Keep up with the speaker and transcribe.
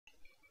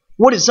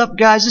What is up,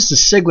 guys? This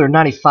is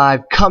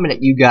Sigler95 coming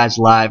at you guys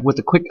live with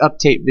a quick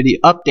update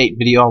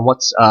video on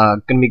what's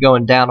going to be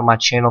going down on my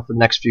channel for the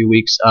next few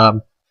weeks. I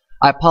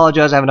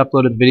apologize, I haven't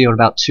uploaded the video in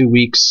about 2 or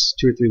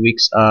 3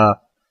 weeks.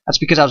 That's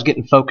because I was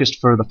getting focused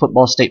for the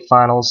football state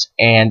finals,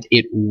 and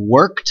it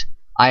worked.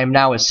 I am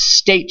now a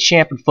state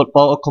champ in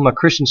football. Oklahoma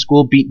Christian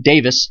School beat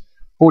Davis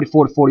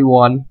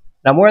 44-41. And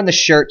I'm wearing this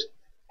shirt,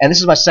 and this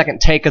is my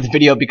second take of the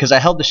video because I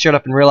held the shirt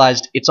up and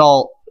realized it's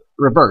all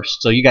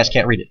reversed, so you guys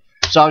can't read it.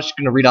 So I was just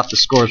going to read off the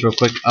scores real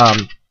quick.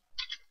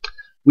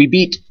 We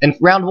beat, in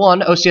round 1,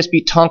 OCS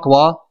beat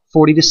Tonkawa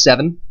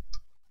 40-7.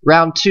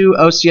 Round 2,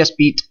 OCS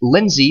beat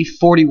Lindsay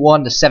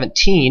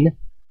 41-17.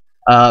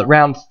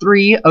 Round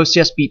 3,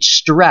 OCS beat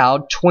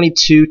Stroud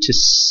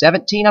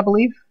 22-17, I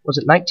believe. Was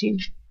it 19?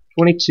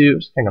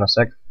 22. Hang on a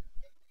sec.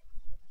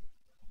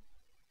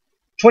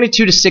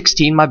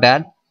 22-16, my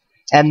bad.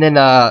 And then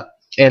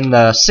in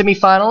the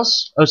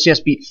semifinals,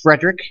 OCS beat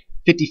Frederick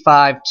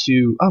 55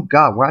 to. Oh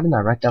God, why didn't I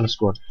write down the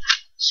score?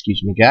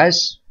 Excuse me,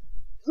 guys.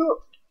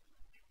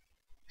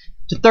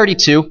 To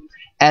 32,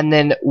 and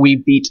then we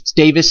beat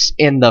Davis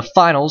in the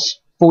finals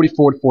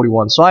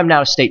 44-41. So I'm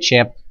now a state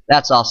champ.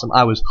 That's awesome.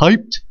 I was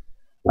hyped.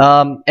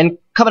 And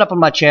coming up on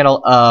my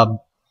channel,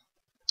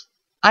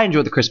 I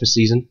enjoy the Christmas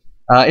season.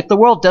 If the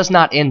world does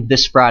not end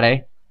this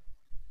Friday,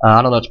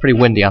 I don't know. It's pretty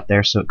windy out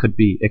there, so it could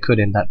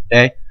end that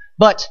day.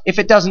 But if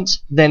it doesn't,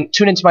 then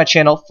tune into my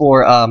channel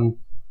for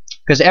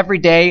because every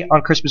day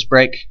on Christmas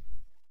break,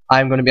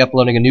 I'm going to be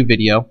uploading a new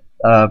video.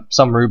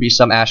 Some Ruby,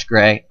 some Ash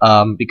Gray,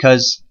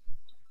 because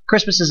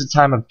Christmas is a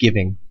time of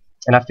giving,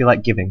 and I feel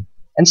like giving.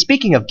 And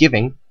speaking of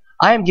giving,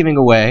 I am giving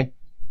away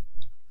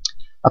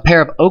a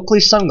pair of Oakley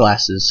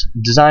sunglasses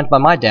designed by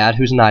my dad,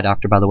 who's an eye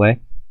doctor, by the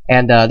way.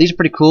 And these are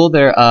pretty cool.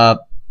 They're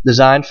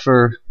designed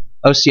for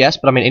OCS,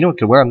 but I mean anyone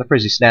could wear them. They're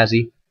pretty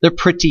snazzy. They're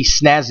pretty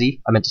snazzy,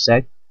 I meant to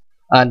say.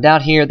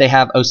 Down here they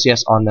have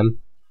OCS on them,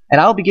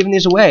 and I'll be giving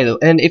these away.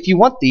 And if you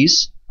want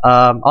these,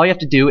 all you have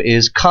to do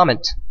is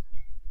comment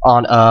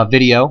on a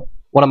video,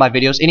 one of my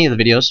videos, any of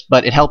the videos,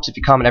 but it helps if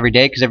you comment every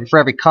day, because for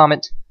every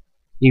comment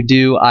you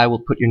do, I will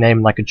put your name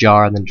in like a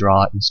jar and then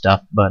draw it and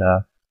stuff. But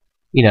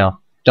you know,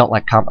 don't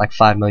like comment like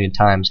 5 million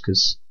times,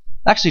 because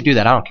actually do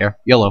that, I don't care,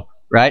 YOLO,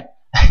 right?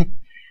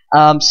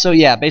 So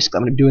yeah, basically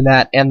I'm gonna be doing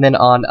that, and then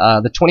on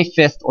the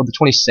 25th or the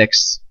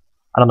 26th,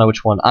 I don't know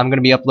which one, I'm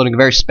gonna be uploading a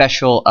very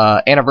special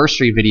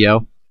anniversary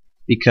video,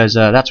 because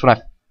that's when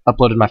I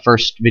uploaded my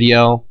first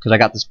video, because I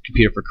got this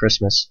computer for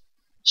Christmas.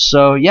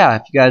 So yeah,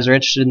 if you guys are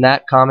interested in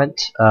that, comment,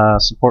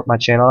 support my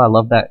channel. I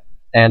love that.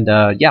 And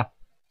yeah,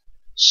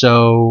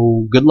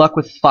 so good luck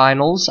with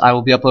finals. I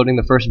will be uploading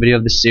the first video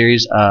of this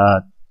series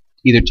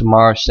either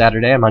tomorrow or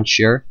Saturday, I'm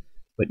unsure.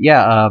 But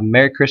yeah,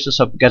 Merry Christmas.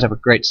 Hope you guys have a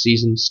great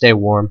season. Stay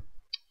warm.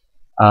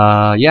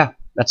 Yeah,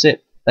 that's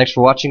it. Thanks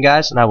for watching,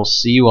 guys, and I will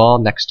see you all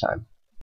next time.